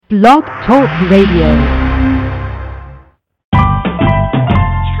Blog Talk Radio.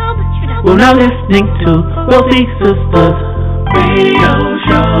 We're now listening to Wealthy Sistas Radio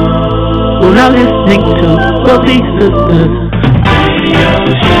Show. We're now listening to Wealthy Sistas Radio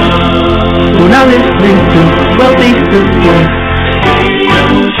Show. We're now listening to Wealthy Sistas Radio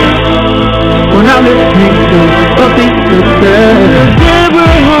Show. We're now listening to Wealthy Sistas.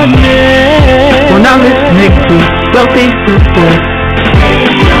 Deborah Hardnett. We're now listening to Wealthy Sistas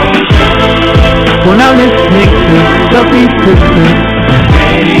Radio Show. We're now listening to Wealthy Sistas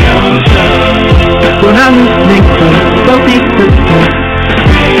Radio Show. We're now listening to Wealthy Sistas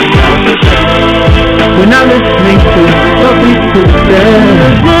Radio Show. We're now listening to Wealthy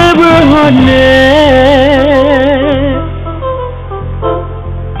Sistas. Deborah Hardnett.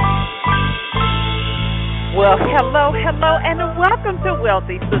 Well, hello, and welcome to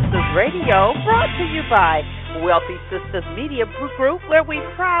Wealthy Sistas Radio, brought to you by Wealthy Sistas Media Group, where we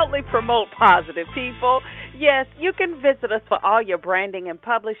proudly promote positive people. Yes, you can visit us for all your branding and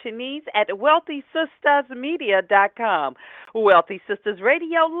publishing needs at wealthysistasmedia.com. Wealthy Sistas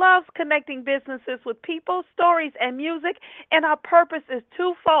Radio loves connecting businesses with people, stories, and music, and our purpose is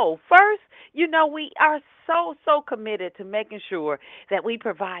twofold. First, we are so committed to making sure that we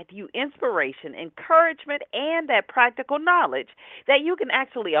provide you inspiration, encouragement, and that practical knowledge that you can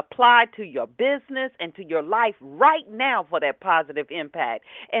actually apply to your business and to your life right now for that positive impact.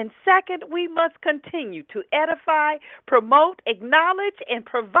 And second, we must continue to edify, promote, acknowledge, and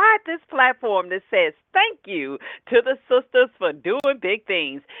provide this platform that says thank you to the sisters for doing big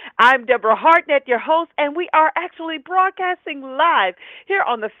things. I'm Deborah Hardnett, your host, and we are actually broadcasting live here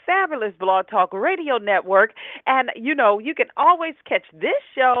on the fabulous Blog Talk Radio Network. And, you can always catch this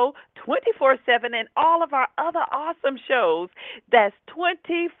show 24/7 and all of our other awesome shows. That's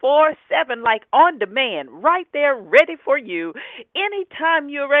 24/7, like on demand, right there, ready for you. Anytime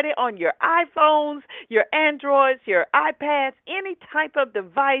you're ready on your iPhones, your Androids, your iPads, any type of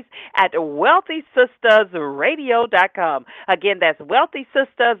device at wealthysistasradio.com. Again, that's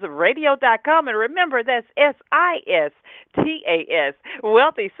wealthysistasradio.com. And remember, that's SISTAS,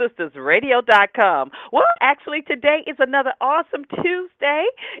 wealthysistasradio.com. Well, actually, today is another awesome Tuesday.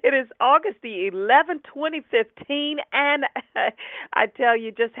 It is August the 11th, 2015, and I tell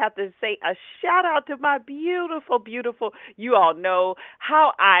you, just have to say a shout out to my beautiful, you all know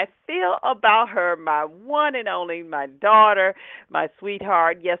how I feel about her, my one and only, my daughter, my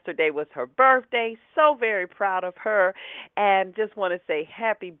sweetheart. Yesterday was her birthday. So very proud of her, and just want to say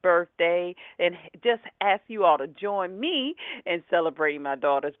happy birthday, and just ask you all to join me in celebrating my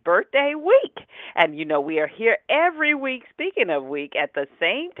daughter's birthday week. And we are here every week, speaking of week, at the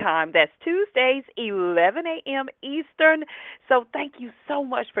same time. That's Tuesdays, 11 a.m. Eastern. So thank you so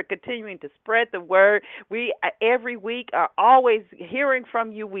much for continuing to spread the word. We, every week, are always hearing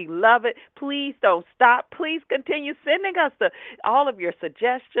from you. We love it. Please don't stop. Please continue sending us all of your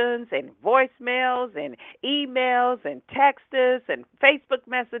suggestions and voicemails and emails and texts and Facebook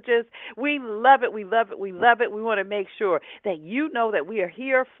messages. We love it. We love it. We love it. We want to make sure that you know that we are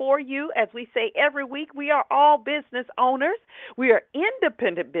here for you. As we say every week, we are all business owners. We are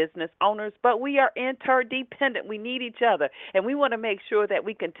independent business owners, but we are interdependent. We need each other, and we want to make sure that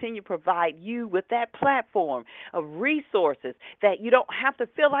we continue to provide you with that platform of resources, that you don't have to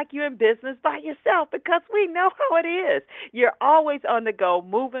feel like you're in business by yourself, because we know how it is. You're always on the go,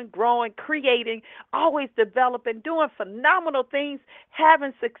 moving, growing, creating, always developing, doing phenomenal things,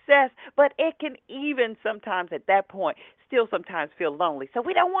 having success, but it can even sometimes at that point still sometimes feel lonely. So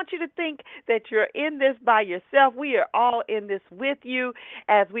we don't want you to think that you're in this by yourself. We are all in this with you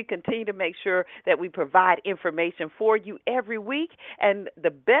as we continue to make sure that we provide information for you every week, and the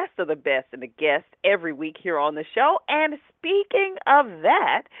best of the best and the guests every week here on the show. And speaking of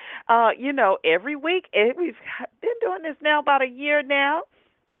that, every week, we've been doing this now about a year now.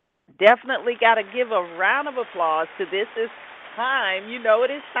 Definitely got to give a round of applause to this. It's time,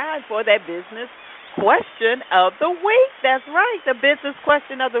 it is time for that business question of the week. That's right, the business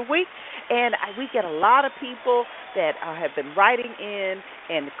question of the week. And we get a lot of people that have been writing in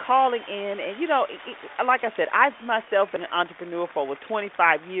and calling in. And, like I said, I've myself been an entrepreneur for over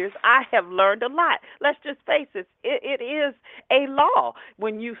 25 years. I have learned a lot. Let's just face it, it is a law.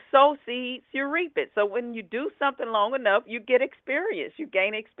 When you sow seeds, you reap it. So when you do something long enough, you get experience. You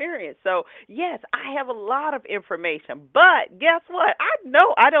gain experience. So, yes, I have a lot of information. But guess what? I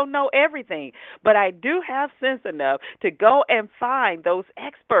know I don't know everything. But I do have sense enough to go and find those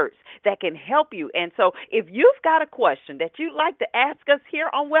experts that can help you. And so if you've got a question that you'd like to ask us here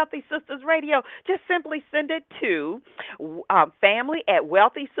on Wealthy Sistas Radio, just simply send it to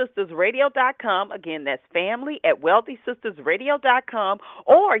family@wealthysistasradio.com. Again, that's family@wealthysistasradio.com.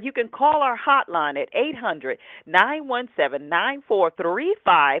 Or you can call our hotline at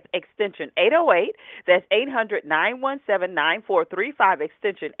 800-917-9435, extension 808. That's 800-917-9435,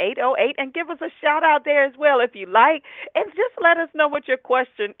 extension 808. And give us a shout out there as well if you like. And just let us know what your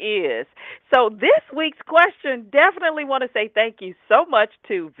question is. So this week's question, definitely want to say thank you so much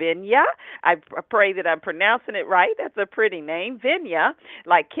to Vinya. I pray that I'm pronouncing it right. That's a pretty name, Vinya,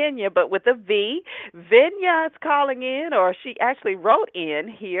 like Kenya, but with a V. Vinya is calling in, or she actually wrote in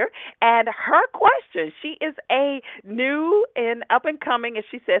here, and her question, she is a new and up-and-coming, as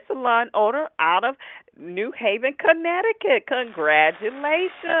she says, salon owner out of New Haven, Connecticut.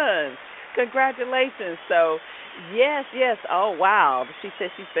 Congratulations. Congratulations. So, yes. Oh, wow. She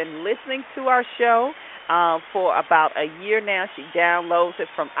says she's been listening to our show for about a year now. She downloads it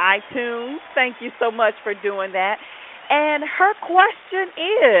from iTunes. Thank you so much for doing that. And her question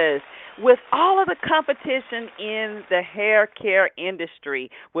is, with all of the competition in the hair care industry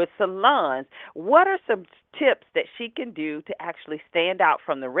with salons, what are some tips that she can do to actually stand out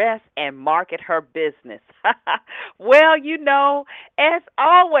from the rest and market her business? Well, as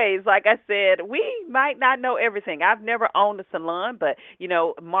always, like I said, we might not know everything. I've never owned a salon, but,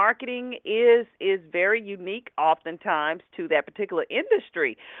 marketing is very unique oftentimes to that particular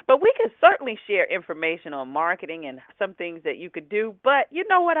industry. But we can certainly share information on marketing and some things that you could do. But you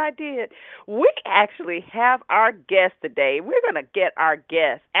know what I did? We actually have our guest today. We're going to get our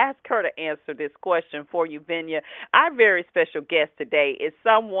guest, ask her to answer this question for you, Vinya. Our very special guest today is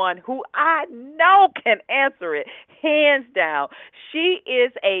someone who I know can answer it, hands down. She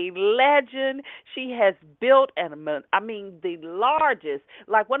is a legend. She has built, the largest,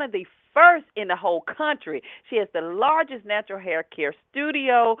 like one of the first in the whole country. She has the largest natural hair care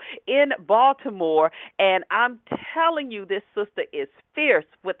studio in Baltimore, and I'm telling you, this sister is fierce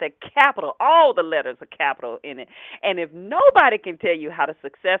with a capital, all the letters are capital in it. And if nobody can tell you how to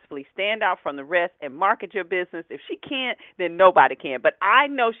successfully stand out from the rest and market your business, if she can't, then nobody can. But I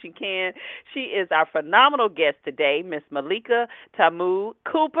know she can. She is our phenomenal guest today, Miss Malaika Tamu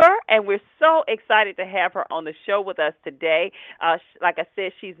Cooper, and we're so excited to have her on the show with us today. Like I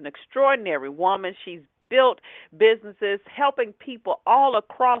said, she's an extraordinary woman. She's built businesses, helping people all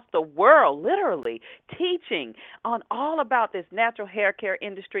across the world, literally teaching on all about this natural hair care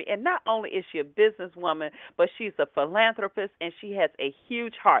industry. And not only is she a businesswoman, but she's a philanthropist, and she has a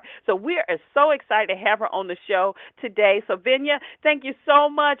huge heart. So we are so excited to have her on the show today. So Vinya, thank you so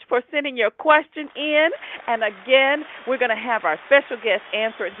much for sending your question in. And again, we're going to have our special guest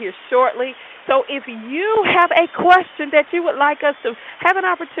answer it here shortly. So if you have a question that you would like us to have an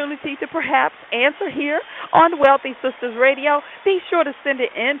opportunity to perhaps answer here on Wealthy Sistas Radio, be sure to send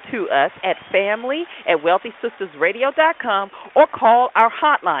it in to us at family@wealthysistasradio.com or call our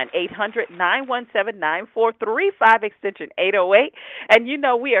hotline, 800-917-9435, extension 808. And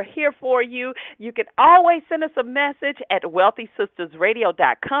we are here for you. You can always send us a message at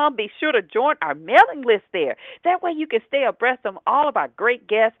wealthysistasradio.com. Be sure to join our mailing list there. That way you can stay abreast of all of our great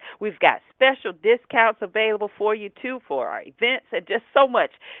guests. We've got special discounts available for you, too, for our events, and just so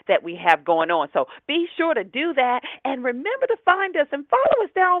much that we have going on. So be sure to do that. And remember to find us and follow us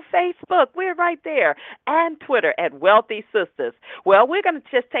there on Facebook. We're right there. And Twitter at Wealthy Sistas. Well, we're going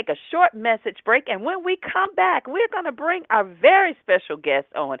to just take a short message break. And when we come back, we're going to bring our very special guest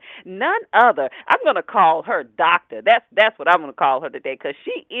on. None other. I'm going to call her doctor. That's what I'm going to call her today, because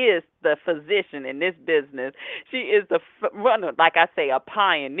she is the physician in this business. She is like I say, a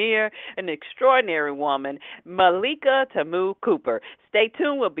pioneer, an extraordinary woman, Malaika Tamu Cooper. Stay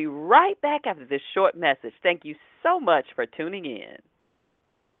tuned. We'll be right back after this short message. Thank you so much for tuning in.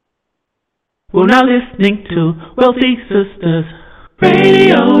 We're now listening to Wealthy Sistas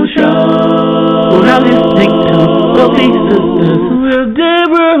Radio Show. We're now listening to Wealthy Sistas with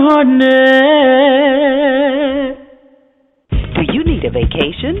Deborah Hardnett. Do you need a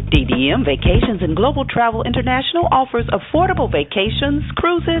vacation? DDM Vacations and Global Travel International offers affordable vacations,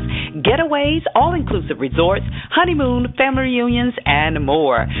 cruises, getaways, all-inclusive resorts, honeymoon, family reunions, and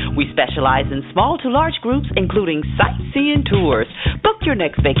more. We specialize in small to large groups, including sightseeing tours. Book your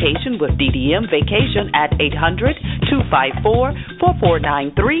next vacation with DDM Vacation at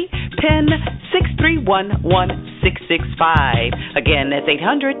 800-254-4493, PIN 6311665. Again, that's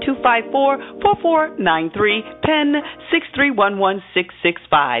 800-254-4493, PIN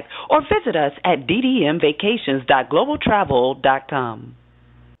 6311665. Or visit us at ddmvacations.globaltravel.com.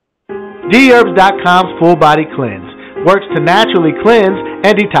 Dherbs.com's Full Body Cleanse works to naturally cleanse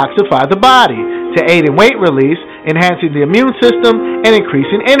and detoxify the body to aid in weight release, enhancing the immune system, and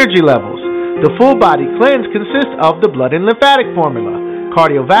increasing energy levels. The Full Body Cleanse consists of the blood and lymphatic formula,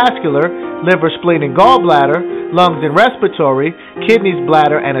 cardiovascular, liver, spleen, and gallbladder, lungs and respiratory, kidneys,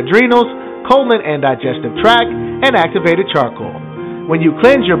 bladder, and adrenals, colon and digestive tract, and activated charcoal. When you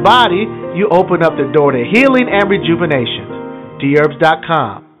cleanse your body, you open up the door to healing and rejuvenation.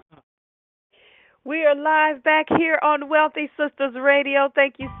 Dherbs.com. We are live back here on Wealthy Sistas Radio.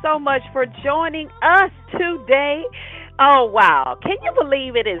 Thank you so much for joining us today. Oh, wow. Can you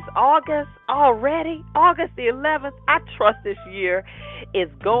believe it is August already? August the 11th. I trust this year is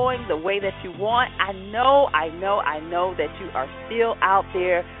going the way that you want. I know that you are still out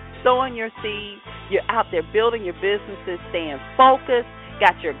there sowing your seeds. You're out there building your businesses, staying focused,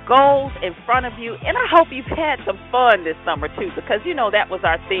 got your goals in front of you. And I hope you've had some fun this summer, too, because, that was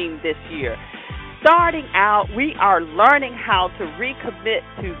our theme this year. Starting out, we are learning how to recommit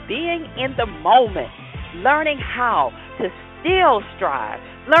to being in the moment, learning how to still strive,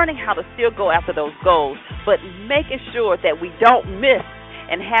 learning how to still go after those goals, but making sure that we don't miss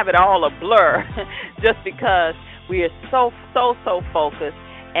and have it all a blur just because we are so focused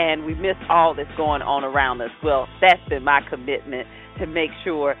and we miss all that's going on around us. Well, that's been my commitment, to make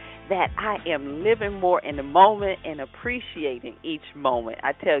sure that I am living more in the moment and appreciating each moment.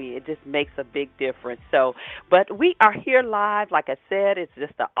 I tell you, it just makes a big difference. But we are here live. Like I said, it's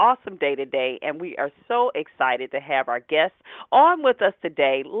just an awesome day today, and we are so excited to have our guests on with us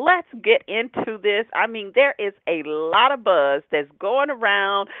today. Let's get into this. I mean, there is a lot of buzz that's going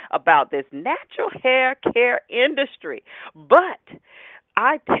around about this natural hair care industry, but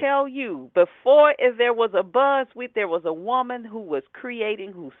I tell you, before there was a buzz, there was a woman who was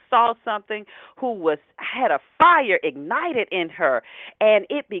creating, who saw something, who had a fire ignited in her, and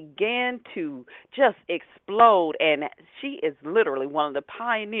it began to just explode. And she is literally one of the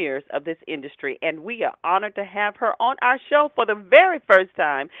pioneers of this industry, and we are honored to have her on our show for the very first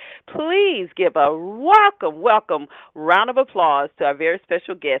time. Please give a welcome round of applause to our very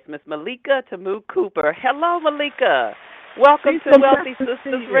special guest, Miss Malaika Tamu Cooper. Hello, Malaika. Welcome to Wealthy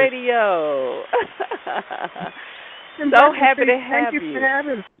Sistas Radio. So happy to have you. Thank you for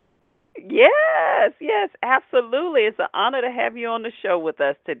having me. Yes, absolutely. It's an honor to have you on the show with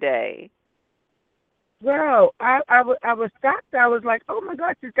us today. Well, I was shocked. I was like, oh, my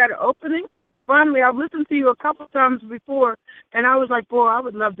gosh, she's got an opening. Finally, I've listened to you a couple times before, and I was like, boy, I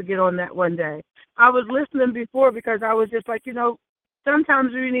would love to get on that one day. I was listening before because I was just like,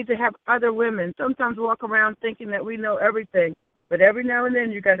 sometimes we need to have other women. Sometimes walk around thinking that we know everything. But every now and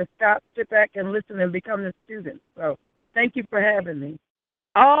then you got to stop, sit back, and listen and become the student. So thank you for having me.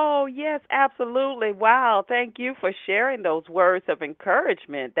 Oh, yes, absolutely. Wow. Thank you for sharing those words of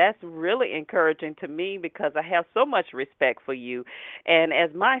encouragement. That's really encouraging to me because I have so much respect for you. And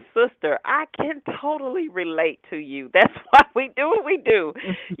as my sister, I can totally relate to you. That's why we do what we do,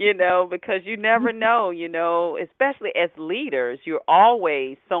 because you never know, especially as leaders, you're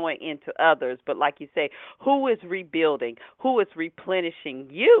always sowing into others. But like you say, who is rebuilding? Who is replenishing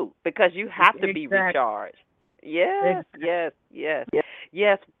you? Because you have to be recharged. Yes.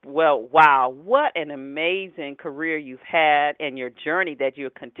 Well, wow. What an amazing career you've had and your journey that you're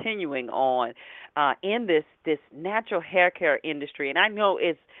continuing on in this natural hair care industry. And I know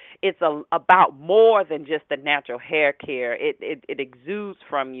it's about more than just the natural hair care. It exudes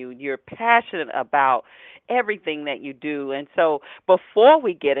from you. You're passionate about everything that you do. And so before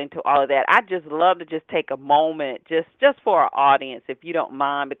we get into all of that, I'd just love to just take a moment just for our audience, if you don't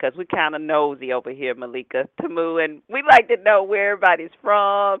mind, because we kind of nosy over here, Malaika Tamu, and we like to know where everybody's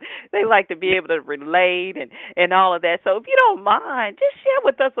from. They like to be able to relate and all of that. So if you don't mind, just share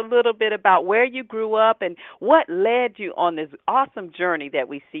with us a little bit about where you grew up and what led you on this awesome journey that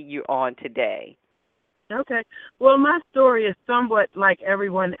we see you on today. Okay. Well, my story is somewhat like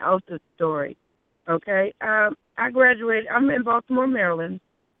everyone else's story. Okay. I graduated. I'm in Baltimore, Maryland,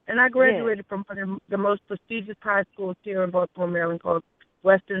 and I graduated from the most prestigious high schools here in Baltimore, Maryland, called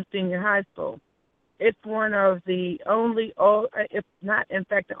Western Senior High School. It's one of the only if not, in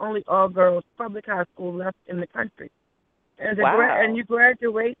fact, the only all-girls public high school left in the country. And and you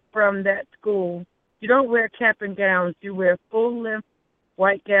graduate from that school. You don't wear cap and gowns. You wear full-length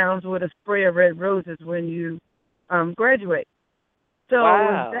white gowns with a spray of red roses when you graduate. So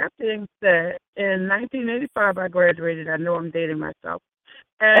with that being said, in 1985 I graduated. I know I'm dating myself.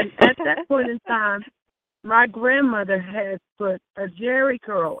 And at that point in time, my grandmother had put a jerry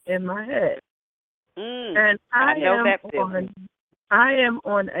curl in my head. And I am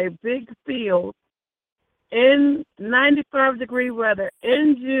on a big field in 95-degree weather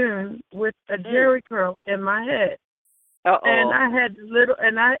in June with a jerry curl in my head. And I had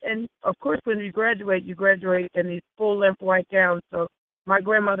and of course when you graduate in these full-length white gowns. So my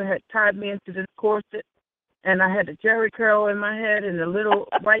grandmother had tied me into this corset, and I had the jerry curl in my head and the little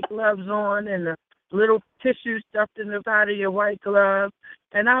white gloves on and the little tissue stuffed in the side of your white glove.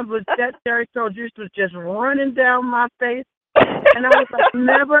 And that jerry curl juice was just running down my face. And I was like,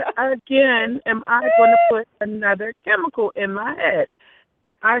 never again am I going to put another chemical in my head.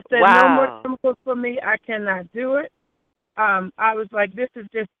 I said, no more chemicals for me. I cannot do it. I was like, this is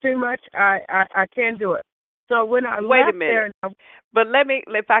just too much. I can't do it. So when I left there, but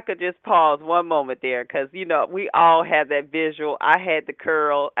if I could just pause one moment there, because we all have that visual. I had the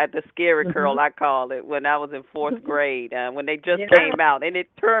curl, the scary curl, I call it, when I was in fourth grade, when they just came out, and it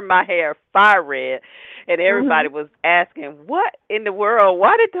turned my hair fire red, and everybody was asking, what in the world?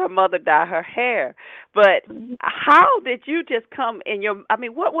 Why did her mother dye her hair? But how did you just come in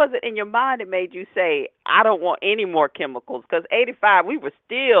what was it in your mind that made you say, I don't want any more chemicals? Because 85, we were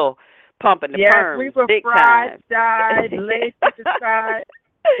still pumping the perms, we were big fried, time. dyed, lace with the side,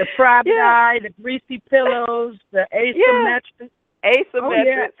 the prop dye, the greasy pillows, the asymmetric.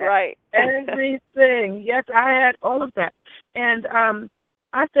 Asymmetric, right. Everything. Yes, I had all of that. And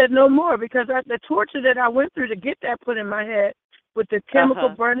I said no more, because the torture that I went through to get that put in my head with the chemical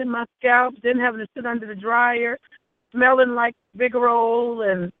burning my scalp, then having to sit under the dryer, smelling like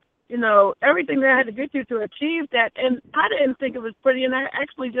Vigorol and everything that I had to get through to achieve that. And I didn't think it was pretty, and I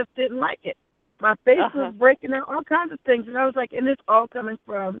actually just didn't like it. My face was breaking out, all kinds of things. And I was like, and it's all coming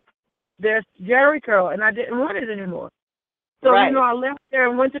from this jerry curl, and I didn't want it anymore. So, I left there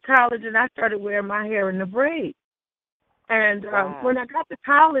and went to college, and I started wearing my hair in the braid. And when I got to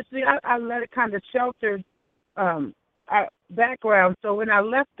college, I led a kind of sheltered background. So when I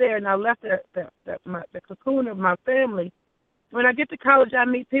left there and I left the cocoon of my family, when I get to college, I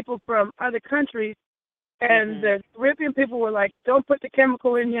meet people from other countries, and the Caribbean people were like, don't put the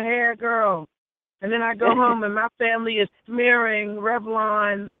chemical in your hair, girl. And then I go home, and my family is smearing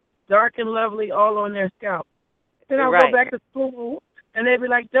Revlon, Dark and Lovely, all on their scalp. Then I'll go back to school, and they'd be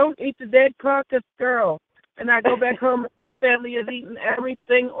like, don't eat the dead carcass, girl. And I go back home, and the family is eating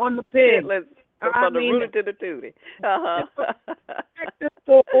everything on the pig. From the rooter to the tootie.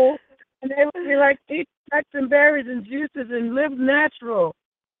 And they would be like, eat nuts and berries and juices and live natural.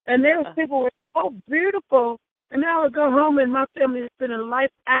 And those people were so beautiful. And now I would go home, and my family is spending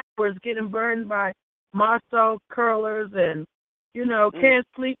life hours getting burned by Marceau curlers and, can't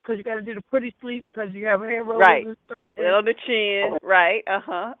sleep because you got to do the pretty sleep because you have hair rollers and stuff. On the chin, right,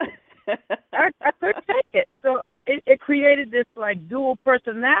 I couldn't take it. So it created this, dual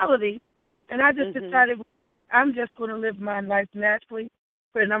personality. And I just decided I'm just going to live my life naturally,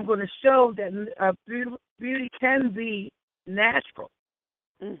 and I'm going to show that beauty can be natural.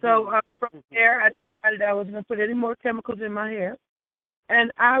 So from there, I decided I wasn't going to put any more chemicals in my hair. And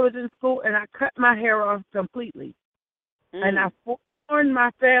I was in school, and I cut my hair off completely. And I warned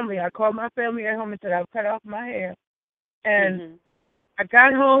my family. I called my family at home and said I would cut off my hair. And I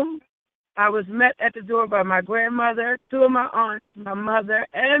got home. I was met at the door by my grandmother, two of my aunts, my mother,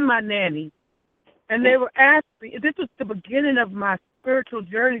 and my nanny. And they were asking me, this was the beginning of my spiritual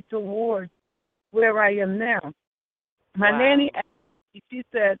journey towards where I am now. My nanny asked me, she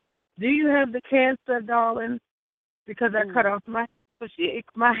said, do you have the cancer, darling? Because I cut off my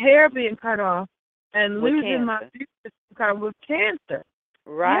hair being cut off and with losing my beauty with cancer.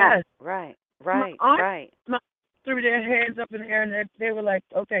 Yes. Right. My aunt threw their hands up in the air, and they were like,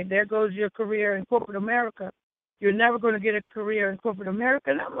 okay, there goes your career in corporate America. You're never going to get a career in corporate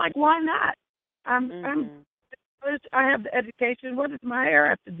America. And I'm like, why not? I have the education. What does my hair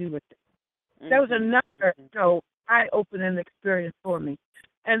have to do with it? That was another eye-opening experience for me.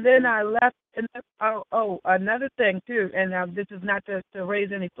 And then I left. And another thing too. And this is not to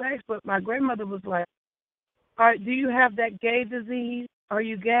raise any flags, but my grandmother was like, "Do you have that gay disease? Are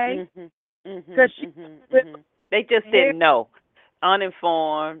you gay?" Because they just didn't know.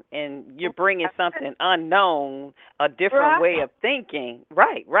 Uninformed, and you're bringing something unknown, a different way of thinking.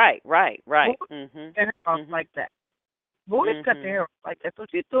 Right. Hair off like that. Boys cut their hair off like that. So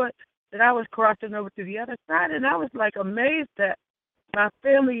she thought that I was crossing over to the other side, and I was like amazed that my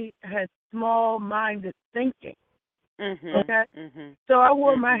family had small-minded thinking. Okay? So I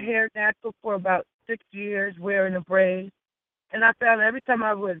wore my hair natural for about 6 years, wearing a braid, and I found every time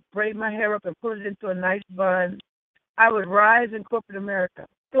I would braid my hair up and put it into a nice bun, I would rise in corporate America.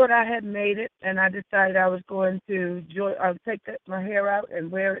 Thought I had made it, and I decided I was going to take my hair out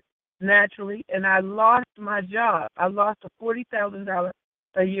and wear it naturally, and I lost my job. I lost a $40,000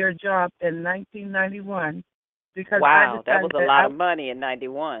 a year job in 1991 because I Wow, that was decided a that lot of money in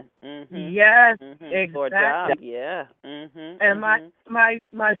 '91. Yes, For a job, exactly. yeah. And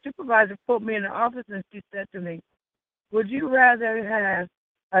my supervisor pulled me in the office and she said to me, "Would you rather have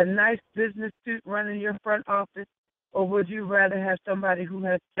a nice business suit running your front office, or would you rather have somebody who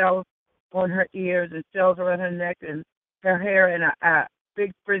has shells on her ears and shells around her neck and her hair in a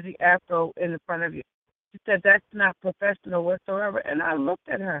big frizzy afro in the front of you?" She said, "That's not professional whatsoever." And I looked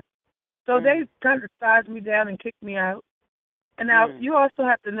at her. So they kind of sized me down and kicked me out. And now you also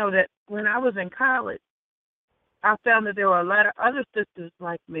have to know that when I was in college, I found that there were a lot of other sisters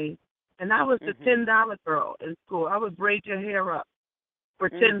like me, and I was the $10 girl in school. I would braid your hair up for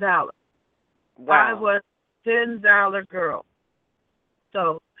 $10. Wow. I was $10 girl.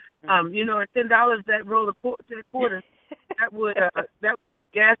 So, at $10 that roll of quarters, that would that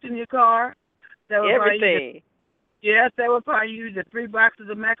gas in your car. That would Everything. Yes, they would probably use the 3 boxes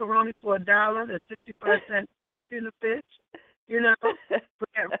of macaroni for $1, the 65-cent tuna fish, and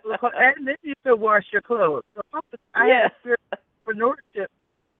then you could wash your clothes. So I had a spirit of entrepreneurship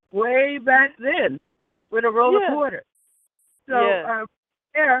way back then with a roll of quarters. So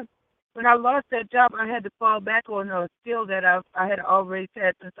when I lost that job, I had to fall back on a skill that I had always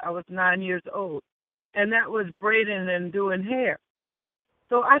had since I was 9 years old, and that was braiding and doing hair.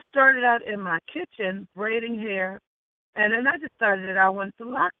 So I started out in my kitchen braiding hair, and then I decided that I wanted to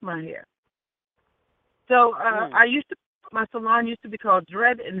lock my hair. So my salon used to be called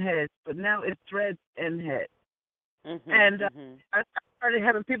Dread and Heads, but now it's Dreads and Heads. I started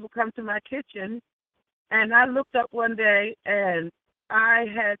having people come to my kitchen, and I looked up one day, and I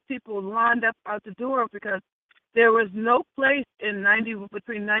had people lined up out the door because there was no place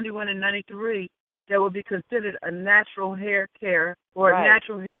between 91 and 93 that would be considered a natural hair care or a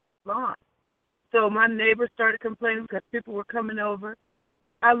natural hair salon. So my neighbors started complaining because people were coming over.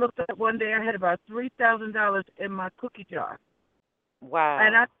 I looked up one day, I had about $3,000 in my cookie jar. Wow.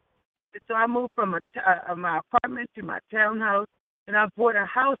 And I moved from my apartment to my townhouse, and I bought a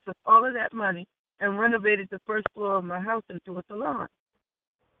house with all of that money and renovated the first floor of my house into a salon.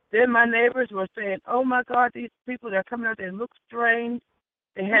 Then my neighbors were saying, "Oh, my God, these people that are coming out, they look strange.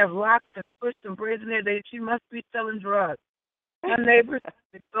 They have locks and twists and braids in there. She must be selling drugs." My neighbors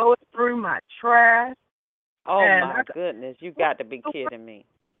were going through my trash. Oh, my goodness. You got to be kidding me.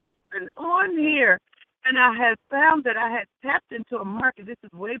 And on here, and I had found that I had tapped into a market. This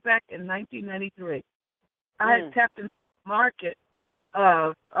is way back in 1993. I had tapped into a market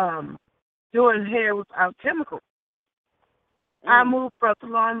of doing hair without chemicals. I moved from the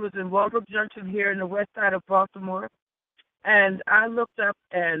salon, was in Walbrook Junction here in the west side of Baltimore. And I looked up,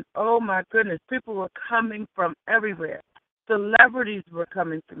 and oh, my goodness, people were coming from everywhere. Celebrities were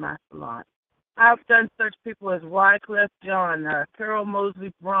coming to my salon. I've done such people as Wyclef Jean, Carol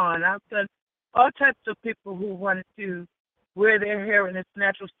Mosley Braun. I've done all types of people who wanted to wear their hair in its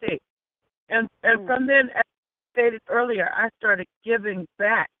natural state. And from then, as I stated earlier, I started giving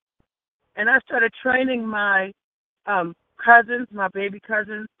back. And I started training my cousins, my baby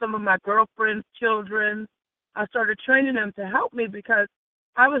cousins, some of my girlfriends' children. I started training them to help me because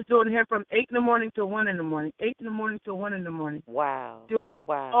I was doing hair from 8 in the morning to 1 in the morning, 8 in the morning to 1 in the morning. Wow.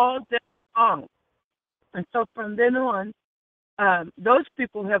 All day long. And so from then on, those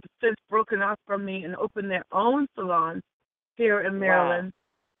people have since broken off from me and opened their own salons here in Maryland.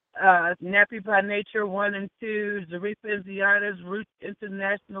 Nappy by Nature 1 and 2, Zarifa and Ziada's Roots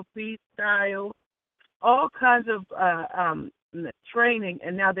International Peace Style, all kinds of training,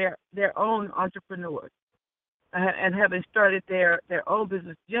 and now they're their own entrepreneurs and having started their own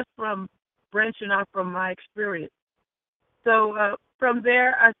business just from branching off from my experience. So from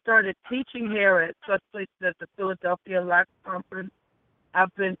there, I started teaching hair at such places as the Philadelphia Lock Conference.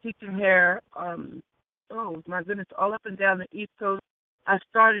 I've been teaching hair, all up and down the East Coast. I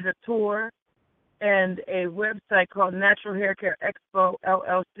started a tour and a website called Natural Hair Care Expo,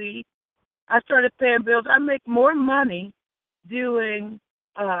 LLC. I started paying bills. I make more money doing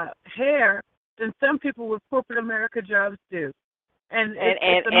hair than some people with corporate America jobs do. And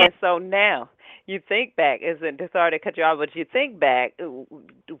so now you think back, sorry to cut you off, but you think back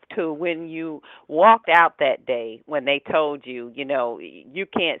to when you walked out that day when they told you, you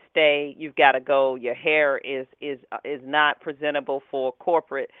can't stay, you've got to go, your hair is not presentable for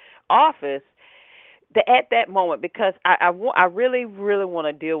corporate office. At that moment, because I really, really want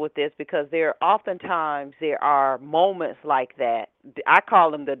to deal with this, because there are moments like that. I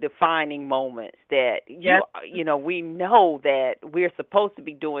call them the defining moments that, we know that we're supposed to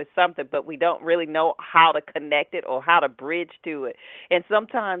be doing something, but we don't really know how to connect it or how to bridge to it. And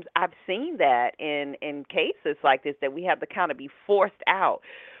sometimes I've seen that in cases like this, that we have to kind of be forced out.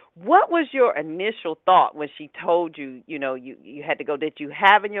 What was your initial thought when she told you, you had to go? Did you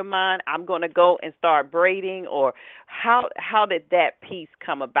have in your mind, I'm going to go and start braiding, or how did that piece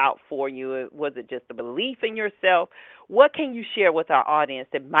come about for you? Was it just a belief in yourself? What can you share with our audience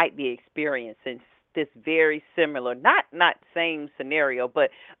that might be experiencing this very similar, not same scenario,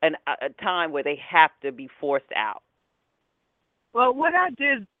 but a time where they have to be forced out? Well, what I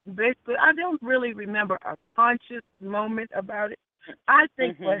did, basically, I don't really remember a conscious moment about it. I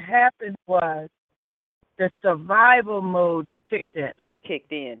think what happened was the survival mode kicked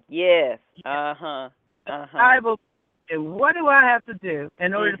in. Yes. Survival. And what do I have to do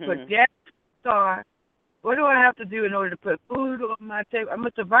in order to put gas in the car? What do I have to do in order to put food on my table? I'm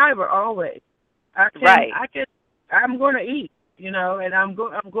a survivor always. I'm going to eat, and I'm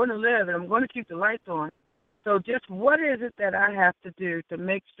going to live, and I'm going to keep the lights on. So just what is it that I have to do to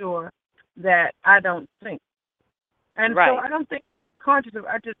make sure that I don't sink? And so I don't think conscious of,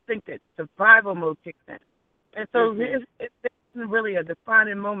 I just think that survival mode kicks in. And so it isn't really a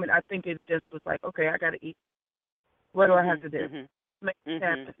defining moment. I think it just was like, okay, I got to eat. What do I have to do? Make it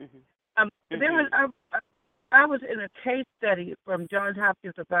happen. I was in a case study from Johns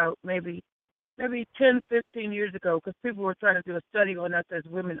Hopkins about maybe 10, 15 years ago, because people were trying to do a study on us as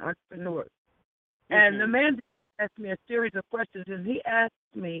women entrepreneurs. And the man asked me a series of questions, and he asked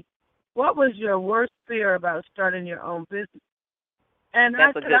me, what was your worst fear about starting your own business? And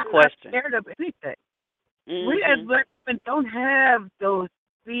That's I said, I'm not scared of anything. We as black women don't have those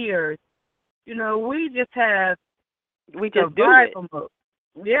fears. We just have survival mode.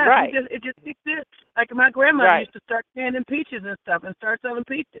 Yeah, it just exists. Like my grandmother used to start canning peaches and stuff and start selling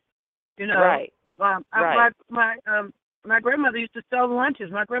peaches. My grandmother used to sell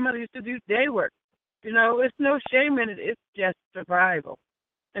lunches. My grandmother used to do day work. It's no shame in it. It's just survival.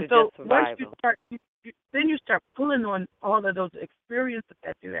 And so once you start, then you start pulling on all of those experiences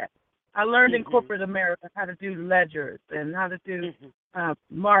that you have. I learned in corporate America how to do ledgers and how to do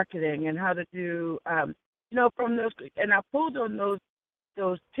marketing and how to do, from those. And I pulled on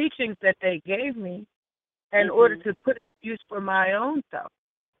those teachings that they gave me in order to put it to use for my own self.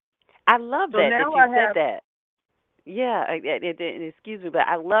 I love that you said that. Yeah, excuse me, but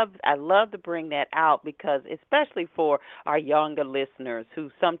I love to bring that out, because especially for our younger listeners who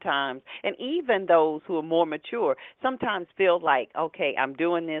sometimes, and even those who are more mature, sometimes feel like, okay, I'm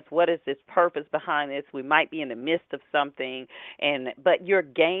doing this. What is this purpose behind this? We might be in the midst of something, but you're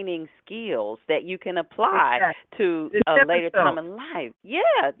gaining skills that you can apply to a later time in life.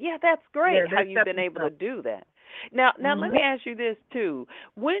 Yeah, that's great how you've been able to do that. Now, let me ask you this too.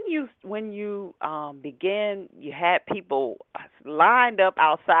 When you began, you had people lined up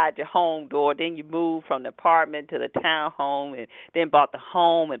outside your home door. Then you moved from the apartment to the townhome, and then bought the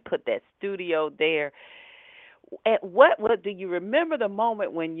home and put that studio there. At what do you remember the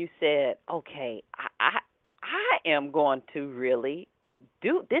moment when you said, "Okay, I am going to really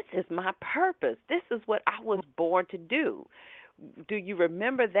do this. Is my purpose. This is what I was born to do." Do you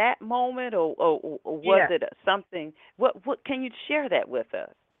remember that moment, or was it something? What can you share that with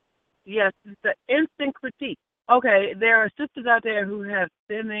us? Yes, it's the instant critique. Okay, there are sisters out there who have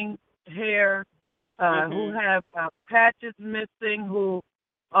thinning hair, who have patches missing, who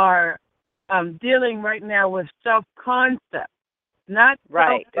are dealing right now with self-concept, not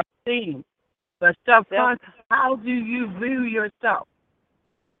self-esteem, but self-concept. How do you view yourself?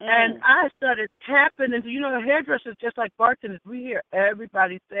 And I started tapping into, hairdressers, just like bartenders, we hear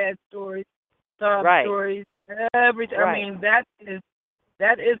everybody's sad stories, sob stories, everything. I mean, that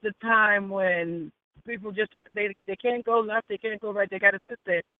is the time when people just, they can't go left, they can't go right, they got to sit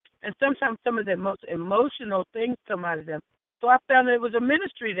there. And sometimes some of the most emotional things come out of them. So I found that it was a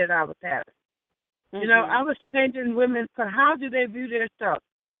ministry that I was having. I was changing women for how do they view themselves.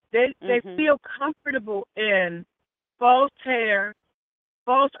 They feel comfortable in false hair,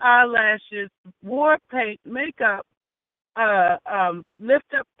 false eyelashes, war paint, makeup,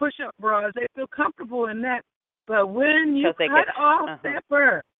 lift up, push up bras. They feel comfortable in that. But when you cut off that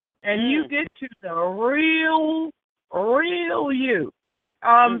burr and you get to the real you,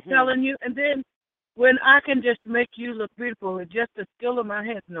 I'm telling you, and then when I can just make you look beautiful with just the skill of my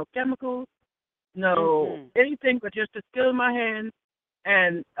hands, no chemicals, no anything, but just the skill of my hands,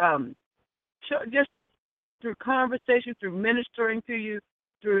 and just through conversation, through ministering to you,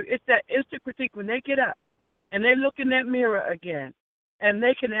 it's that instant critique when they get up and they look in that mirror again, and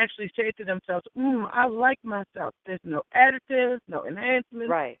they can actually say to themselves, I like myself. There's no additives, no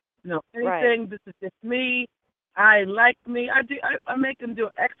enhancements, no anything. This is just me. I like me. I make them do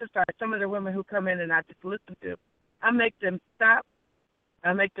exercise. Some of the women who come in and I just listen to, I make them stop.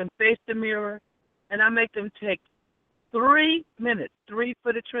 I make them face the mirror, and I make them take 3 minutes, 3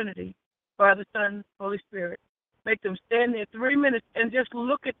 for the Trinity, Father, Son, Holy Spirit. Make them stand there 3 minutes and just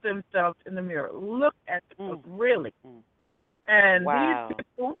look at themselves in the mirror. Look at themselves, really. And these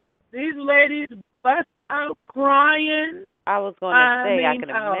people, these ladies bust out crying. I was going to say, I can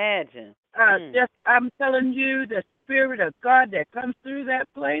imagine. I'm telling you, the Spirit of God that comes through that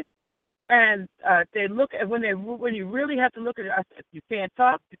place, and they look at when you really have to look at it. I said, you can't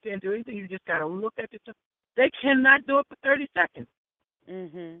talk, you can't do anything. You just got to look at yourself. They cannot do it for 30 seconds.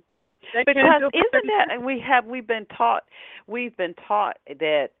 Mm-hmm. Because isn't that, and we've been taught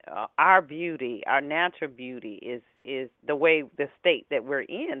that our beauty, our natural beauty, is the way, the state that we're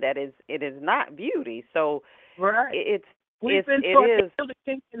in. That is, it is not beauty. So right. We've been taught to feel the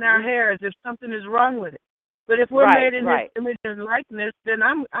kink in our hair as if something is wrong with it. But if we're made in His image and likeness, then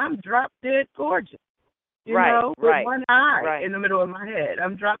I'm drop dead gorgeous. You know, with one eye in the middle of my head.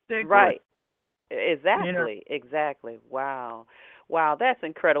 I'm drop dead gorgeous. Exactly. You know? Exactly. Wow, that's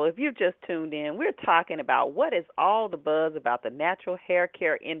incredible. If you've just tuned in, we're talking about what is all the buzz about the natural hair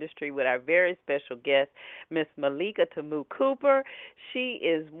care industry with our very special guest, Miss Malaika Tamu Cooper. She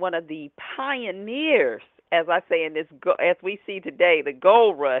is one of the pioneers, as I say, in this, as we see today, the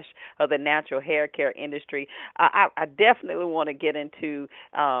gold rush of the natural hair care industry. I definitely want to get into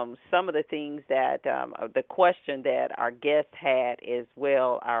some of the things that, the question that our guest had as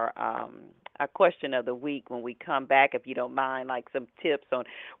well, our question of the week when we come back, if you don't mind, like some tips on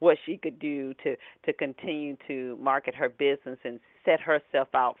what she could do to continue to market her business and set herself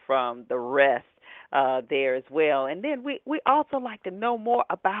out from the rest there as well. And then we also like to know more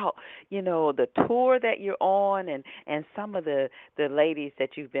about, the tour that you're on and some of the ladies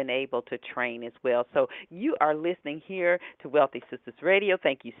that you've been able to train as well. So you are listening here to Wealthy Sistas Radio.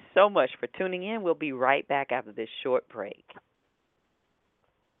 Thank you so much for tuning in. We'll be right back after this short break.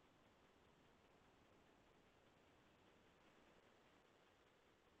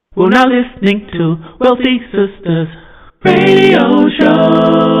 We're now listening to Wealthy Sistas Radio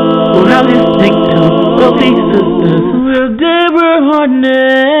Show. We're now listening to Wealthy Sistas with Deborah Hardnett.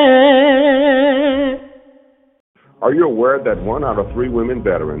 Are you aware that 1 out of 3 women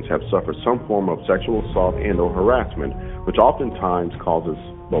veterans have suffered some form of sexual assault and/or harassment, which oftentimes causes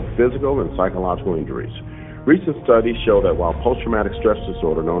both physical and psychological injuries? Recent studies show that while post-traumatic stress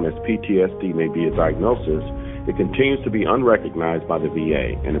disorder, known as PTSD, may be a diagnosis, it continues to be unrecognized by the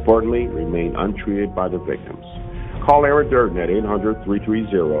VA and, importantly, remain untreated by the victims. Call Aaron Durden at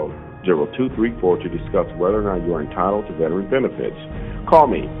 800-330-0234 to discuss whether or not you are entitled to veteran benefits. Call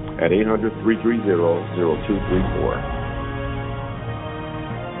me at 800-330-0234.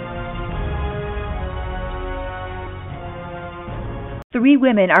 3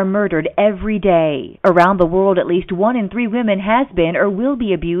 women are murdered every day. Around the world, at least 1 in 3 women has been or will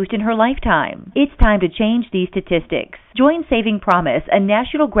be abused in her lifetime. It's time to change these statistics. Join Saving Promise, a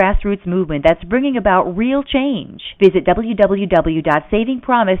national grassroots movement that's bringing about real change. Visit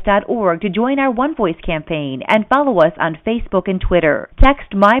www.savingpromise.org to join our One Voice campaign and follow us on Facebook and Twitter.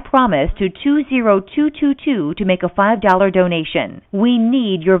 Text My Promise to 20222 to make a $5 donation. We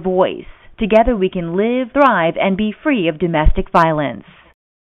need your voice. Together we can live, thrive, and be free of domestic violence.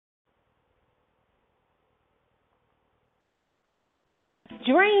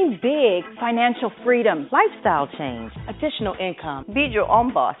 Dream big, financial freedom, lifestyle change, additional income. Be your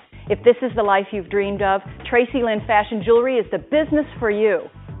own boss. If this is the life you've dreamed of, Tracy Lynn Fashion Jewelry is the business for you.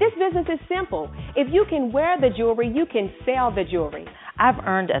 This business is simple. If you can wear the jewelry, you can sell the jewelry. I've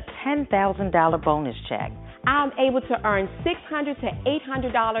earned a $10,000 bonus check. I'm able to earn $600 to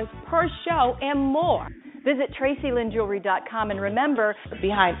 $800 per show and more. Visit TracyLynnJewelry.com and remember,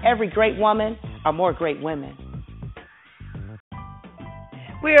 behind every great woman are more great women.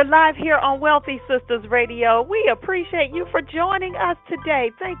 We are live here on Wealthy Sistas Radio. We appreciate you for joining us today.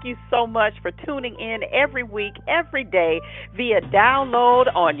 Thank you so much for tuning in every week, every day via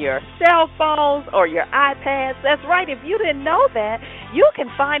download on your cell phones or your iPads. That's right. If you didn't know that, you can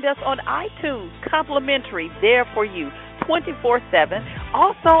find us on iTunes, complimentary, there for you, 24/7.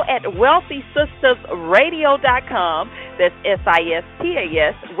 Also at WealthySistasRadio.com. That's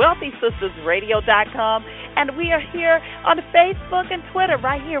SISTAS, WealthySistasRadio.com. And we are here on Facebook and Twitter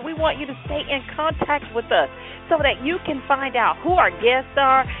right here. We want you to stay in contact with us so that you can find out who our guests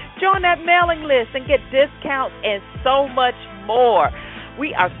are, join that mailing list, and get discounts and so much more.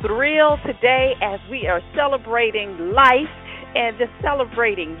 We are thrilled today as we are celebrating life and just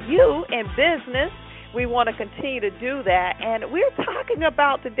celebrating you in business we want to continue to do that. And we're talking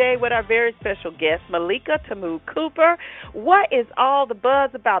about today with our very special guest, Malaika Tamu Cooper. What is all the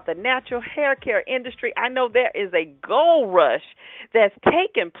buzz about the natural hair care industry? I know there is a gold rush that's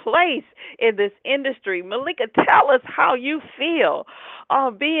taking place in this industry. Malaika, tell us how you feel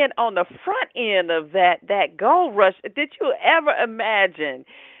being on the front end of that gold rush. Did you ever imagine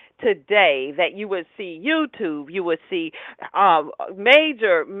today that you would see YouTube, you would see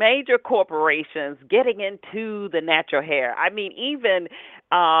major corporations getting into the natural hair? I mean, even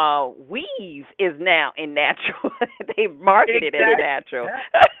weave is now in natural. They market it as natural.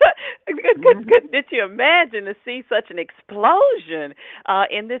 Did you imagine to see such an explosion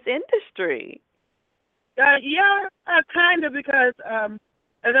in this industry? Yeah, kind of, because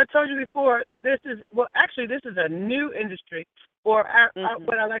as I told you before, this is a new industry. Or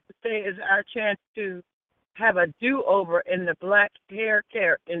what I like to say is our chance to have a do-over in the black hair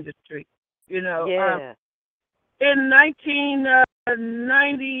care industry. You know, in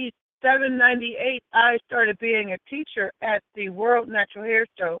 1997, 98, I started being a teacher at the World Natural Hair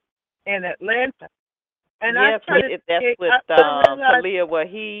Show in Atlanta. And I started. That's with Talia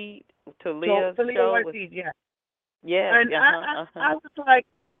Waheed. Talia Waheed, yeah. Yeah. And I was like,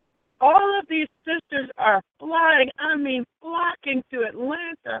 all of these sisters are flocking to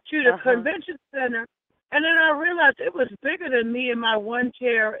Atlanta, to the convention center. And then I realized it was bigger than me in my one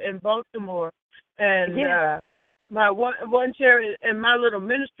chair in Baltimore and my one chair in my little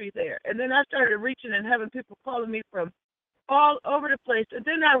ministry there. And then I started reaching and having people calling me from all over the place. And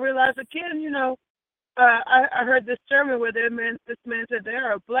then I realized again, I heard this sermon where this man said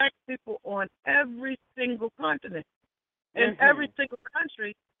there are black people on every single continent, in every single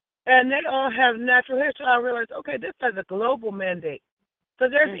country. And they all have natural hair, so I realized, okay, this has a global mandate. So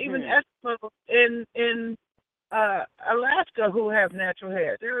there's even Eskimos in Alaska who have natural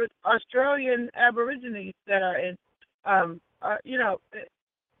hair. There are Australian Aborigines that are in,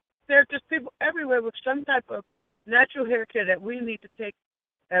 there's just people everywhere with some type of natural hair care that we need to take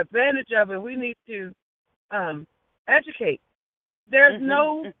advantage of, and we need to educate. There's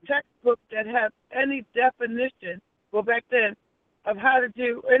no textbook that has any definition, well, back then, of how to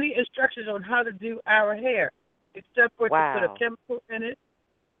do any instructions on how to do our hair, except for to put a chemical in it,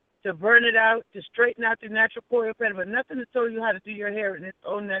 to burn it out, to straighten out the natural coil pattern, but nothing to tell you how to do your hair in its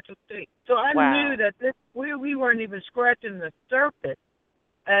own natural state. So I knew that we weren't even scratching the surface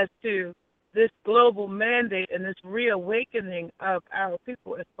as to this global mandate and this reawakening of our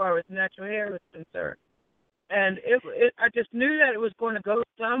people as far as natural hair is concerned. And I just knew that it was going to go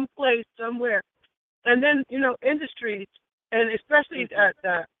someplace, somewhere. And then, industries, and especially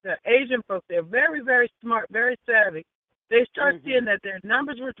the Asian folks, they're very, very smart, very savvy. They start seeing that their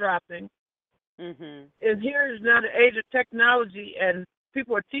numbers were dropping. And here is now the age of technology, and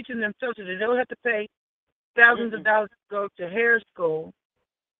people are teaching themselves so they don't have to pay thousands of dollars to go to hair school.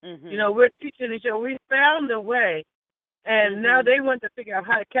 We're teaching each other. We found a way, and now they want to figure out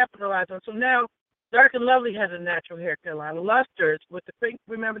how to capitalize on it. So now Dark and Lovely has a natural hair care line. Lusters with the pink,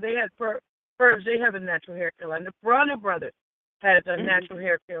 remember they had Furs, they have a natural hair care line. The Bronner Brothers has a natural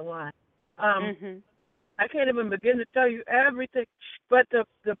hair care line. I can't even begin to tell you everything. But the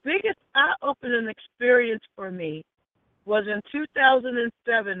biggest eye-opening experience for me was in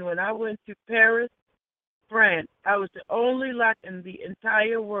 2007 when I went to Paris, France. I was the only lot in the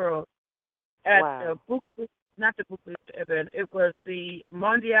entire world at the not the Boucle event. It was the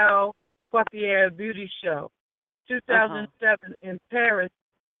Mondial Coiffure Beauty Show, 2007 in Paris.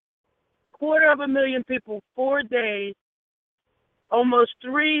 250,000 people, 4 days, almost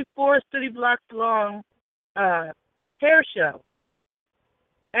 4 city blocks long hair show.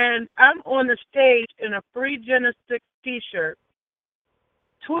 And I'm on the stage in a Free Jenna 6 t-shirt,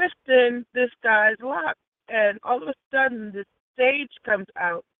 twisting this guy's locks. And all of a sudden, this stage comes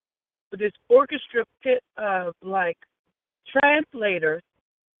out with this orchestra pit of, translators.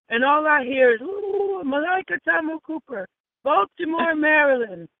 And all I hear is, ooh, Malaika Tamu Cooper, Baltimore,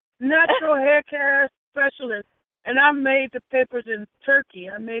 Maryland, natural hair care specialist. And I made the papers in Turkey.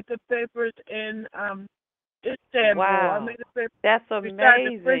 I made the papers in Istanbul. Wow. I made the papers. That's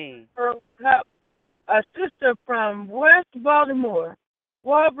amazing. A sister from West Baltimore,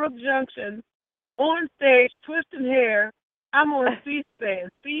 Walbrook Junction, on stage, twisting hair. I'm on C-SPAN,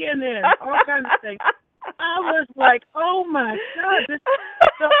 CNN, all kinds of things. I was like, oh, my God.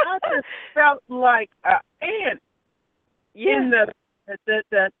 So I just felt like an ant in the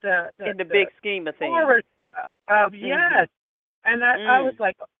big scheme of things. Yes. And I was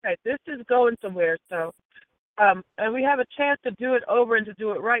like, okay, this is going somewhere. So, and we have a chance to do it over and to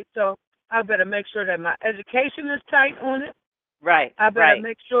do it right. So I better make sure that my education is tight on it. Right. I better Right.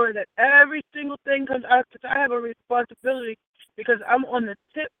 make sure that every single thing comes out, because I have a responsibility, because I'm on the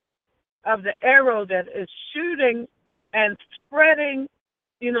tip of the arrow that is shooting and spreading,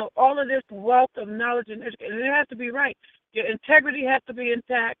 all of this wealth of knowledge and education. And it has to be right. Your integrity has to be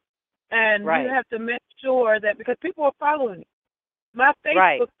intact, and Right. you have to make sure that, because people are following you. My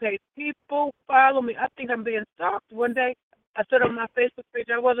Right. Facebook page, people follow me. I think I'm being stalked. One day, I said on my Facebook page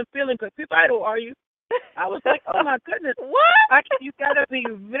I wasn't feeling good. People, who are you? I was like, oh my goodness. What? You got to be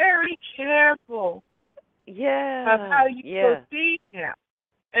very careful Yeah. of how you proceed now.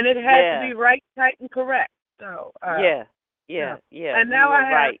 And it has to be right, tight, and correct. So, Yeah. And now I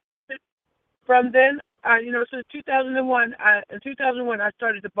have, right. from then, since 2001, in 2001, I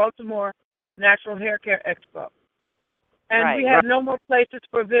started the Baltimore Natural Hair Care Expo. And we had no more places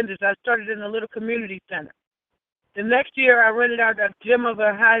for vendors. I started in a little community center. The next year, I rented out a gym of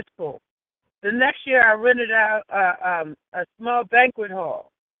a high school. The next year, I rented out a small banquet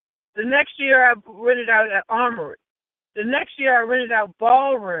hall. The next year, I rented out an armory. The next year, I rented out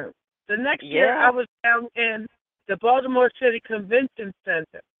ballroom. The next year, I was down in the Baltimore City Convention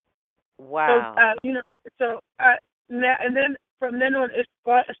Center. Wow. So, now, and then from then on, it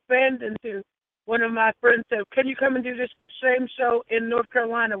expanded into, one of my friends said, can you come and do this same show in North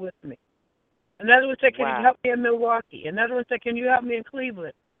Carolina with me? Another one said, can you help me in Milwaukee? Another one said, can you help me in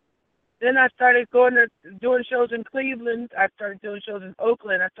Cleveland? Then I started doing shows in Cleveland. I started doing shows in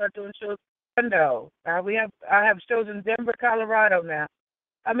Oakland. I started doing shows in Orlando. I have shows in Denver, Colorado now.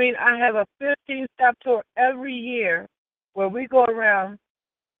 I mean, I have a 15-stop tour every year where we go around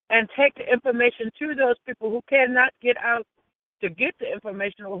and take the information to those people who cannot get out to get the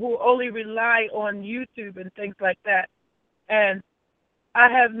information, or who only rely on YouTube and things like that. And I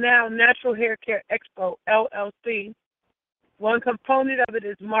have now Natural Hair Care Expo, LLC. One component of it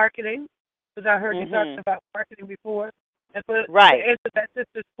is marketing, because I heard you talking about marketing before. And to answer that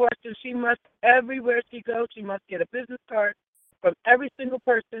sister's question, she must, everywhere she goes, she must get a business card from every single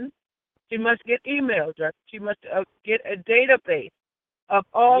person. She must get email address. She must get a database of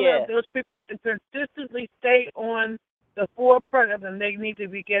all of those people, and consistently stay on the forefront of them. They need to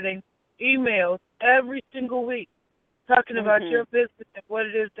be getting emails every single week talking about your business and what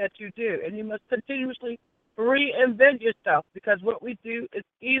it is that you do. And you must continuously reinvent yourself, because what we do is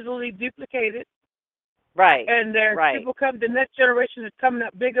easily duplicated. Right. And people come, the next generation is coming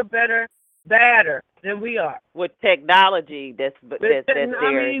up bigger, better, badder than we are. With technology that's there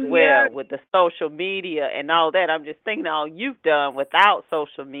as well, with the social media and all that. I'm just thinking all you've done without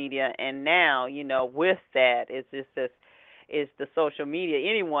social media, and now, with that, it's the social media.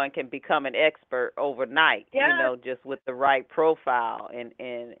 Anyone can become an expert overnight, just with the right profile and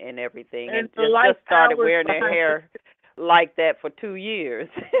everything. And just started wearing their hair like that for 2 years.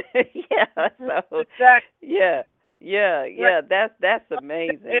 So exactly. That's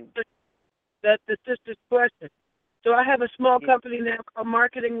amazing. That's the sister's question. So I have a small company now called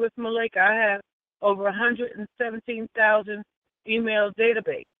Marketing with Malaika. I have over 117,000 email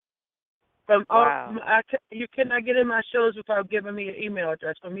database. From you cannot get in my shows without giving me an email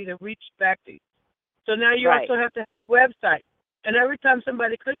address for me to reach back to you. So now you also have to have a website. And every time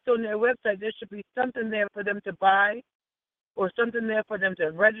somebody clicks on their website, there should be something there for them to buy, or something there for them to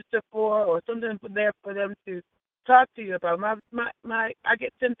register for, or something there for them to talk to you about. I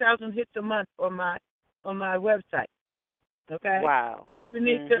get 10,000 hits a month on my website. Okay. Wow. You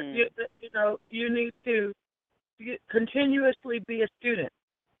need to you need to continuously be a student.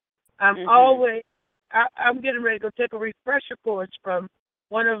 I'm getting ready to go take a refresher course from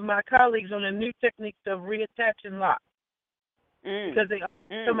one of my colleagues on the new techniques of reattaching locks, because they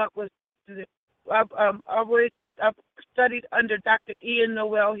come up with. I've studied under Dr. Ian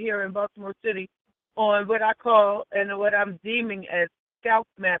Noel here in Baltimore City on what I call and what I'm deeming as scalp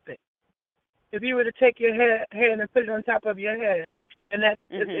mapping. If you were to take your hand and put it on top of your head, and that's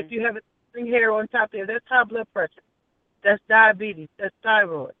if you have a hair on top there, that's high blood pressure, that's diabetes, that's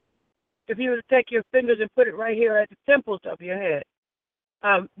thyroid. If you were to take your fingers and put it right here at the temples of your head,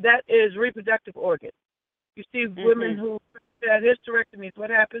 that is reproductive organs. You see women who had hysterectomies, what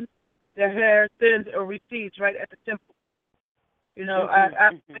happens? Their hair thins or recedes right at the temple. You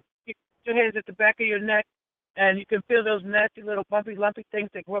put your hands at the back of your neck, and you can feel those nasty little bumpy, lumpy things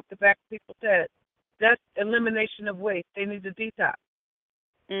that grow up the back of people's heads. That's elimination of waste. They need to detox.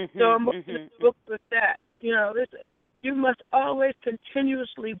 So I'm looking at the book with that. Listen, you must always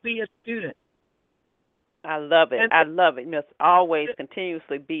continuously be a student. I love it. You must always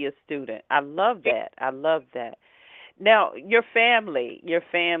continuously be a student. I love that. Now, your family,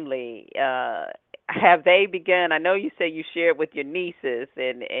 have they begun? I know you say you shared with your nieces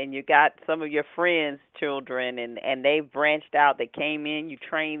and you got some of your friends' children and they've branched out. They came in, you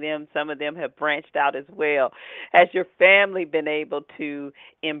trained them. Some of them have branched out as well. Has your family been able to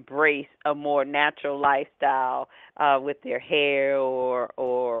embrace a more natural lifestyle with their hair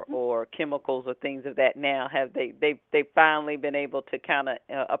or chemicals or things of that now? Have they finally been able to kind of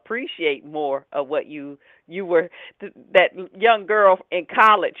appreciate more of what you were, that young girl in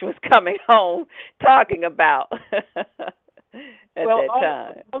college was coming home talking about at that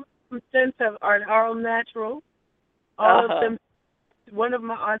time? All of them are all natural. All of them. One of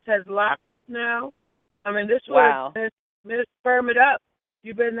my aunts has locks now. I mean, this was Miss Firm It Up.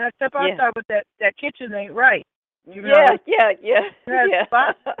 You better not step outside with that kitchen ain't right. You know, has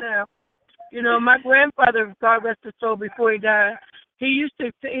locks now. You know, my grandfather, God rest his soul, before he died, he used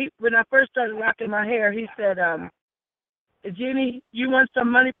to, when I first started rocking my hair, he said, Jeannie, you want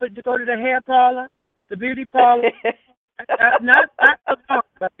some money to go to the hair parlor, the beauty parlor? not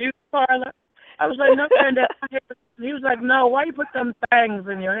the beauty parlor. I was like, no, Granddad. He was like, no, why you put them things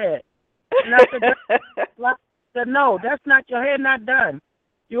in your head? And I said, no, that's not, your hair not done.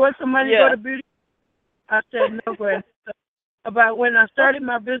 You want some money to go to beauty? I said, no, Granddad. About when I started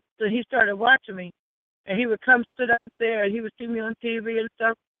my business, and he started watching me, and he would come sit up there, and he would see me on TV and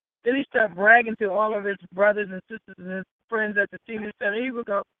stuff. Then he started bragging to all of his brothers and sisters and his friends at the senior center. He would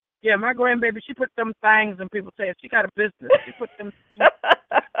go, yeah, my grandbaby, she put them things, and people say, she got a business. She put them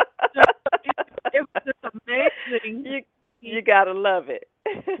it was just amazing. You got to love it.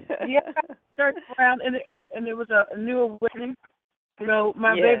 I turned around, and it was a new awakening. You know,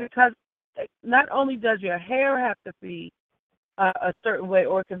 my baby cousin, not only does your hair have to be a certain way,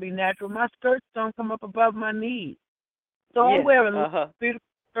 or it can be natural. My skirts don't come up above my knees. So I'm wearing beautiful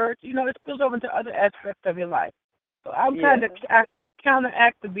skirts. You know, it spills over into other aspects of your life. So I'm kind of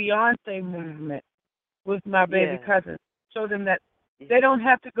counteract the Beyonce movement with my baby cousin. Show them that they don't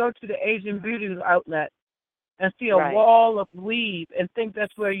have to go to the Asian beauty outlet and see a wall of weave and think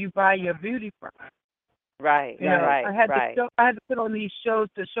that's where you buy your beauty from. Right, you know, I had to put on these shows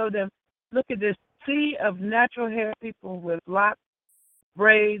to show them, look at this sea of natural hair people with locks,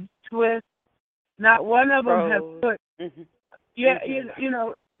 braids, twists. Not one of them has put. You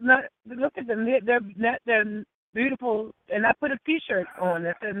know, look at them. They're beautiful. And I put a T-shirt on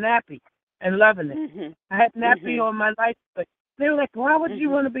that said nappy and loving it. I had nappy on my life, but they were like, "Why would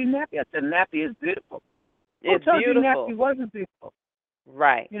you want to be nappy?" I said, "Nappy is beautiful." It's Who told beautiful. you nappy wasn't beautiful?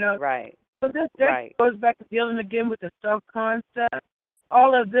 Right. You know. Right. So this goes back to dealing again with the self-concept.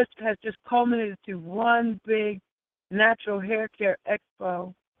 All of this has just culminated to one big natural hair care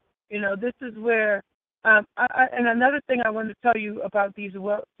expo. You know, this is where, and another thing I wanted to tell you about these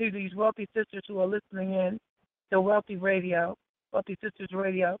wealthy sisters who are listening in to Wealthy Sistas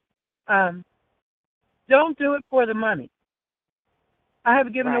Radio. Don't do it for the money. I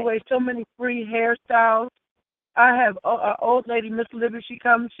have given away so many free hairstyles. I have an old lady, Miss Libby. She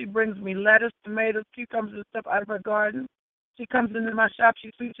comes, she brings me lettuce, tomatoes, cucumbers, and stuff out of her garden. She comes into my shop,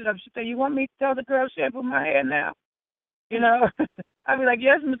 she sweeps it up. She says, "You want me to tell the girl shampoo my hair now?" You know, I'd be like,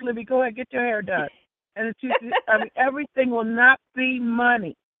 "Yes, Miss Libby, go ahead, get your hair done." And everything will not be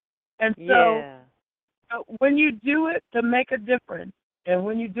money. And so when you do it to make a difference, and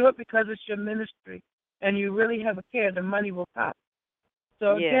when you do it because it's your ministry, and you really have a care, the money will come.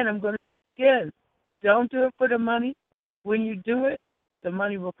 So again, I'm going to don't do it for the money. When you do it, the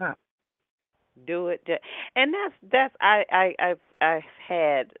money will come. Do it, and that's I've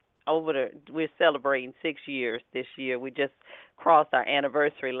had we're celebrating 6 years this year. We just crossed our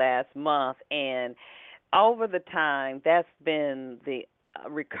anniversary last month, and over the time, that's been the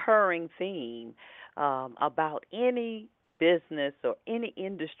recurring theme about any business or any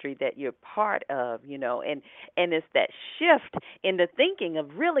industry that you're part of, you know, and it's that shift in the thinking of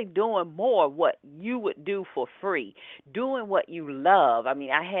really doing more what you would do for free, doing what you love. I mean,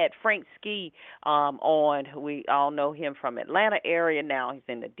 I had Frank Ski on. We all know him from Atlanta area. Now he's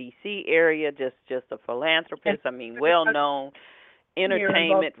in the D.C. area, just a philanthropist. I mean, well-known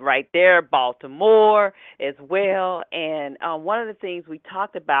entertainment right there, Baltimore as well. And one of the things we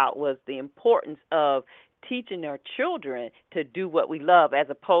talked about was the importance of teaching our children to do what we love, as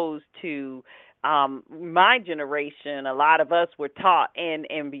opposed to my generation. A lot of us were taught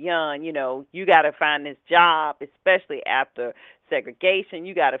and beyond, you know, you got to find this job, especially after segregation.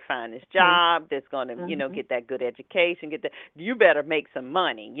 You got to find this job that's going to, you know, get that good education, you better make some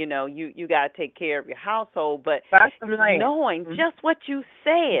money. You know, you got to take care of your household, but knowing just what you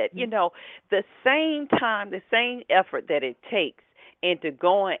said, you know, the same time, the same effort that it takes into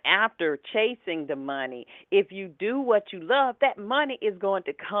going after chasing the money. If you do what you love, that money is going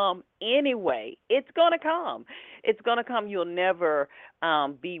to come anyway. It's going to come. It's going to come. You'll never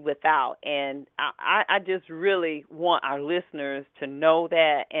be without. And I just really want our listeners to know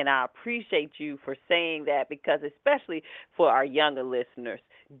that, and I appreciate you for saying that, because especially for our younger listeners,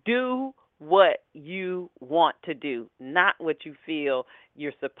 do what you want to do, not what you feel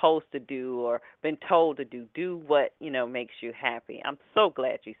you're supposed to do or been told to do. Do what, makes you happy. I'm so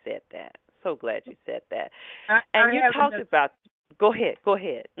glad you said that. So glad you said that. And you talked about, go ahead.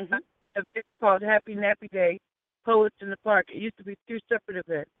 Mm-hmm. It's called Happy Nappy Day, Poets in the Park. It used to be 2 separate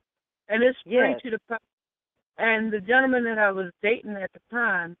events. And it's free to the public. And the gentleman that I was dating at the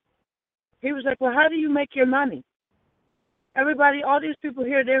time, he was like, well, how do you make your money? Everybody, all these people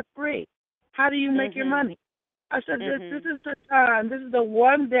here, they're free. How do you make your money? I said, this is the time, this is the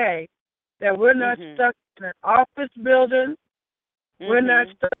one day that we're not stuck in an office building. We're not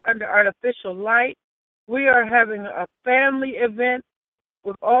stuck under artificial light. We are having a family event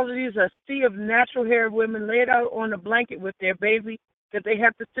with all of these, a sea of natural-haired women laid out on a blanket with their baby that they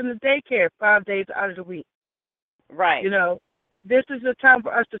have to send to daycare 5 days out of the week. Right. This is the time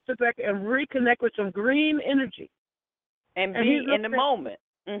for us to sit back and reconnect with some green energy. And be in the moment.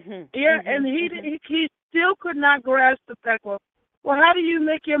 And he still could not grasp the fact, well, how do you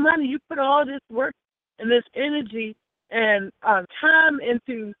make your money? You put all this work and this energy and time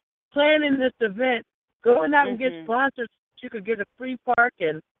into planning this event, going out and get sponsors so you could get a free park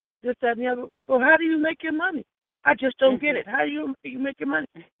and this, that, and the other. Well, how do you make your money? I just don't get it. How do you make your money?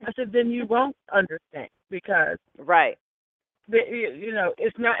 I said, then you won't understand, because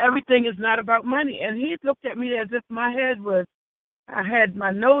it's not, everything is not about money. And he looked at me as if I had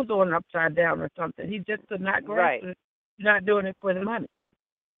my nose on upside down or something. He just could not grasp it, not doing it for the money.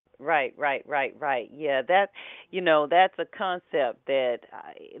 Right. Yeah, that's a concept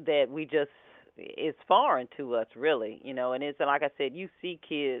that we just is foreign to us, really. And it's like I said, you see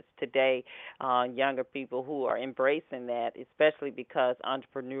kids today, younger people who are embracing that, especially because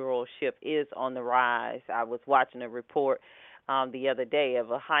entrepreneurship is on the rise. I was watching a report the other day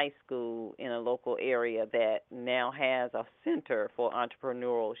of a high school in a local area that now has a center for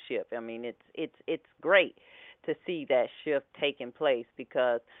entrepreneurship. I mean, it's great to see that shift taking place,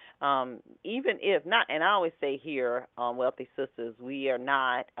 because even if not, and I always say here on Wealthy Sistas, we are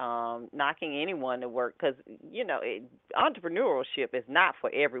not knocking anyone to work, because, entrepreneurship is not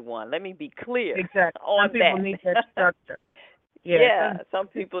for everyone. Let me be clear on some people need that structure. Some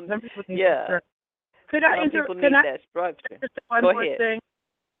people need that structure. People need that structure. Just one Go more ahead.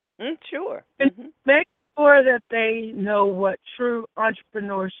 thing. Sure. Make sure that they know what true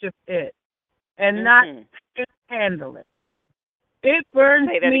entrepreneurship is, and not handle it. It burns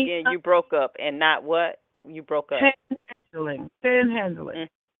me. Say that again. You broke up, and not what? You broke up. Panhandling.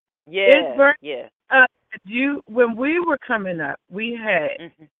 Yeah. It burns when we were coming up, we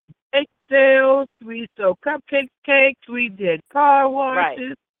had cake sales, we sold cakes, we did car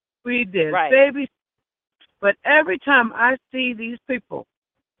washes, we did baby. But every time I see these people,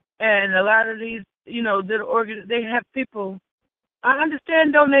 and a lot of these, little they have people, I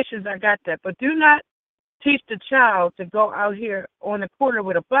understand donations, I got that, but do not teach the child to go out here on the corner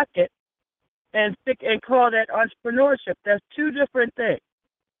with a bucket and call that entrepreneurship. That's 2 different things.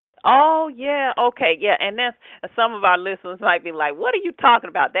 Oh, yeah. Okay, yeah. And that's, some of our listeners might be like, what are you talking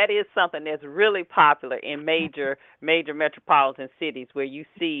about? That is something that's really popular in major metropolitan cities, where you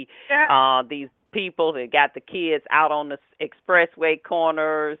see these people that got the kids out on the expressway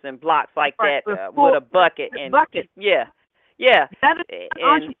corners and blocks like that with a bucket. Yeah. That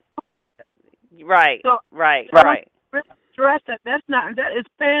is right. Stress that is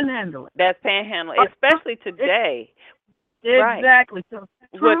panhandling. That's panhandling, especially today. Exactly. So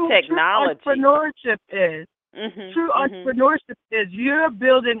with technology. True entrepreneurship is entrepreneurship is you're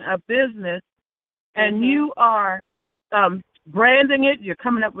building a business, and you are branding it. You're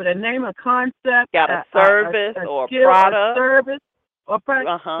coming up with a name, a concept, got a service or skill, product,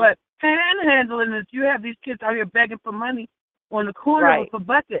 But panhandling is you have these kids out here begging for money on the corner with a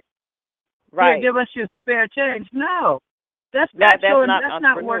bucket. Here, give us your spare change. No, that's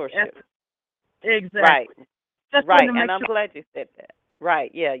not work ethic. Exactly. Right, and I'm glad you said that.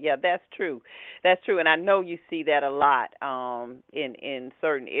 Right, yeah, that's true. That's true, and I know you see that a lot in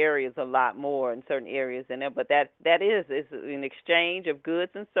certain areas, a lot more in certain areas, but that is an exchange of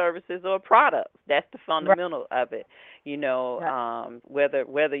goods and services or products. That's the fundamental of it.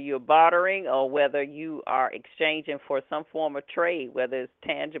 Whether you're bartering or whether you are exchanging for some form of trade, whether it's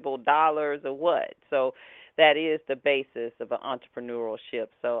tangible dollars or what. So that is the basis of an entrepreneurship.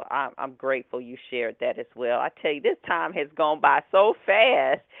 So I'm grateful you shared that as well. I tell you, this time has gone by so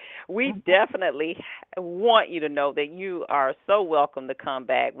fast. We definitely want you to know that you are so welcome to come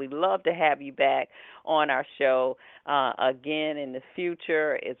back. We'd love to have you back on our show again in the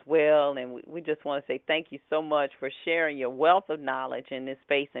future as well. And we just want to say thank you so much for sharing your wealth of knowledge in this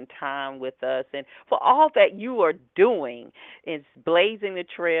space and time with us, and for all that you are doing. It's blazing the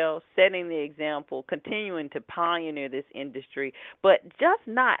trail, setting the example, continuing to pioneer this industry, but just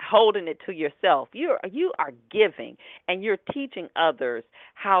not holding it to yourself. You are giving, and you're teaching others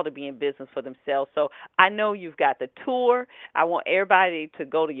how to be in business for themselves. So I know you've got the tour. I want everybody to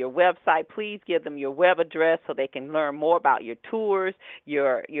go to your website. Please give them your web address so they can learn more about your tours.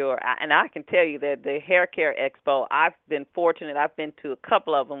 And I can tell you that the Hair Care Expo, I've been fortunate. I've been to a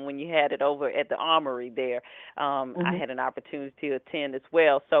couple of them when you had it over at the Armory there. I had an opportunity to attend as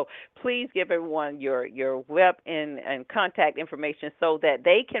well. So please give everyone your web and contact information so that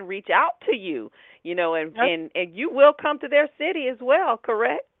they can reach out to you, and you will come to their city as well,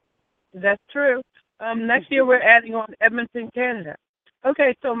 correct? That's true. Next year we're adding on Edmonton, Canada.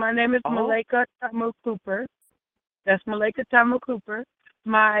 Okay, so my name is Malaika Tamu Cooper. That's Malaika Tamu Cooper.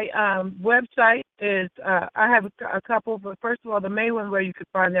 My website is, I have a couple, but first of all, the main one where you can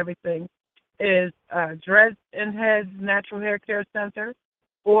find everything is Dreads and Heads Natural Hair Care Center,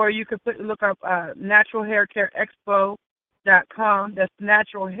 or you could look up naturalhaircareexpo.com. That's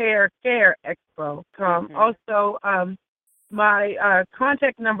naturalhaircareexpo.com. Also, my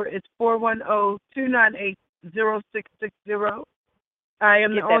contact number is 410-298-0660. I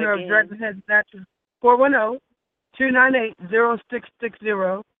am the owner of Dreads and Heads Natural.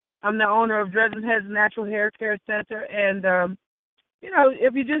 410-298-0660. I'm the owner of Dreads and Heads Natural Hair Care Center, and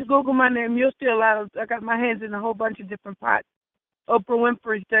if you just Google my name, you'll see I got my hands in a whole bunch of different pots. Oprah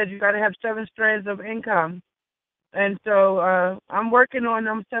Winfrey said you got to have 7 strands of income. And so I'm working on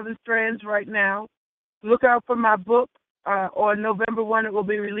them 7 strands right now. Look out for my book. On November 1, it will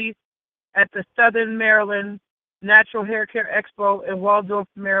be released at the Southern Maryland Natural Hair Care Expo in Waldorf,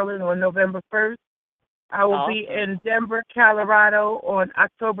 Maryland on November 1st. I will be in Denver, Colorado on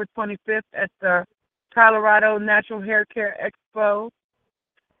October 25th at the Colorado Natural Hair Care Expo.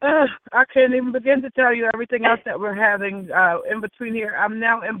 I can't even begin to tell you everything else that we're having in between here. I'm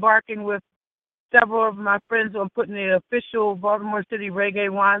now embarking with several of my friends on putting the official Baltimore City Reggae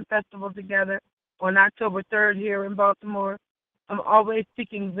Wine Festival together on October 3rd here in Baltimore. I'm always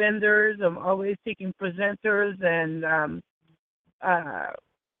seeking vendors. I'm always seeking presenters, and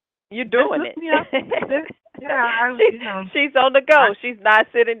you're doing it. Yeah, she's on the go. She's not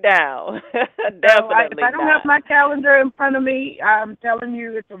sitting down. Definitely. If I don't have my calendar in front of me, I'm telling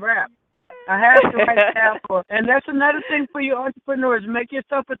you it's a wrap. I have to write it down for. And that's another thing for you entrepreneurs. Make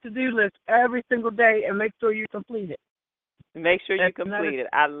yourself a to-do list every single day and make sure you complete it. Make sure you complete it.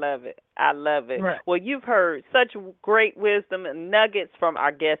 I love it. I love it. Right. Well, you've heard such great wisdom and nuggets from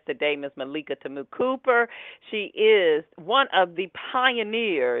our guest today, Ms. Malaika Tamu Cooper. She is one of the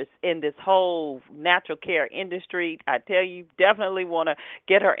pioneers in this whole natural care industry. I tell you, definitely want to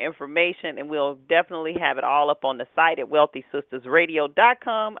get her information, and we'll definitely have it all up on the site at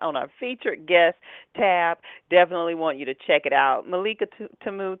wealthysistasradio.com on our featured guest tab. Definitely want you to check it out. Malaika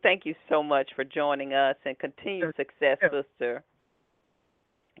Tamu, thank you so much for joining us, and continued success, sister.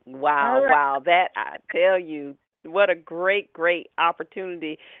 Wow, right. wow. That, I tell you, what a great, great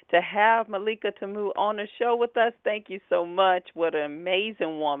opportunity to have Malaika Tamu on the show with us. Thank you so much. What an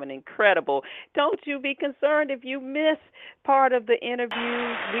amazing woman, incredible. Don't you be concerned if you miss part of the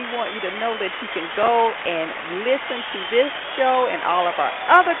interview. We want you to know that you can go and listen to this show and all of our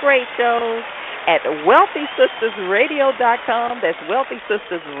other great shows at wealthysistasradio.com. That's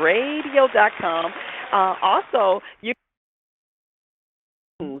wealthysistasradio.com. Also,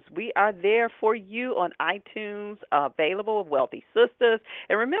 we are there for you on iTunes, available, Wealthy Sistas.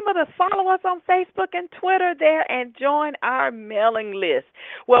 And remember to follow us on Facebook and Twitter there and join our mailing list.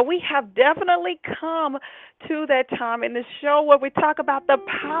 Well, we have definitely come to that time in the show where we talk about the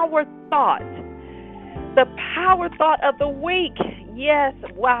power thought. The power thought of the week. Yes,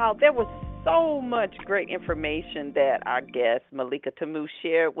 wow, there was so much great information that our guest, Malaika Tamu,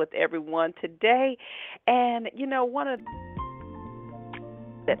 shared with everyone today. And, one of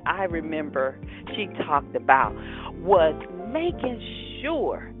that I remember she talked about was making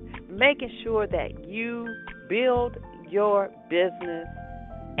sure that you build your business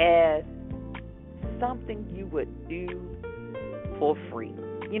as something you would do for free.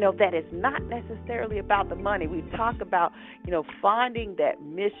 That is not necessarily about the money. We talk about, finding that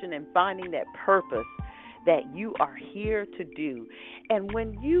mission and finding that purpose that you are here to do. And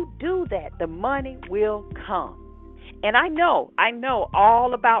when you do that, the money will come. And I know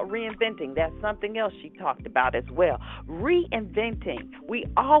all about reinventing. That's something else she talked about as well. Reinventing. We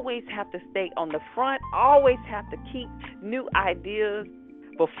always have to stay on the front, always have to keep new ideas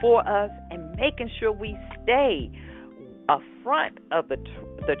before us, and making sure we stay front of the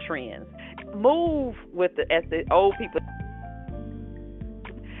trends. Move with as the old people,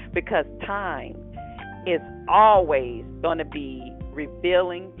 because time is always going to be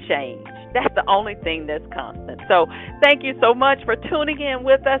revealing change. That's the only thing that's constant. So thank you so much for tuning in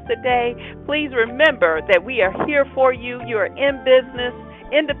with us today. Please remember that we are here for you. You are in business,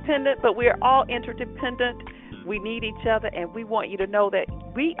 independent, but we are all interdependent. We need each other, and we want you to know that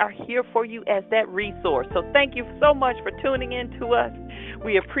we are here for you as that resource. So thank you so much for tuning in to us.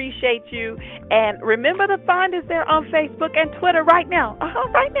 We appreciate you. And remember to find us there on Facebook and Twitter right now.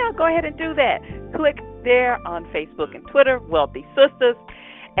 Right now, go ahead and do that. Click there on Facebook and Twitter, Wealthy Sistas.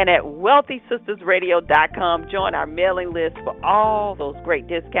 And at wealthysistasradio.com, join our mailing list for all those great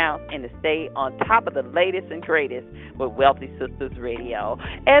discounts and to stay on top of the latest and greatest with Wealthy Sistas Radio.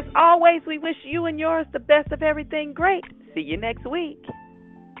 As always, we wish you and yours the best of everything great. See you next week.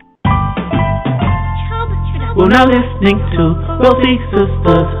 We're now listening to Wealthy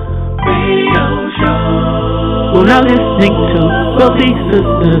Sistas Radio Show. We're now listening to Wealthy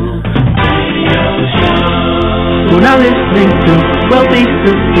Sistas Radio Show. We're now listening to Wealthy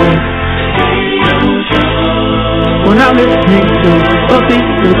Sistas Radio Show. We're now listening to Wealthy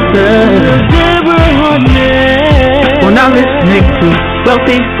Sistas Deborah Hardnett. We're now listening to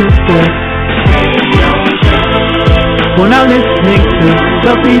Wealthy Sistas Radio Show. We're now listening to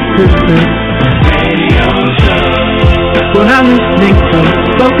Wealthy Sistas Radio Show. We're now listening to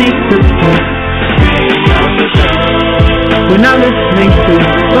Wealthy Sistas Radio Show. We're now listening to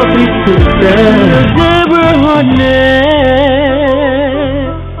Wealthy Sistas Deborah Hardnett.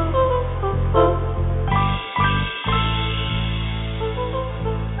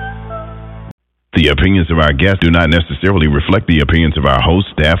 The opinions of our guests do not necessarily reflect the opinions of our host,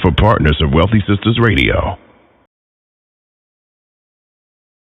 staff, or partners of Wealthy Sistas Radio.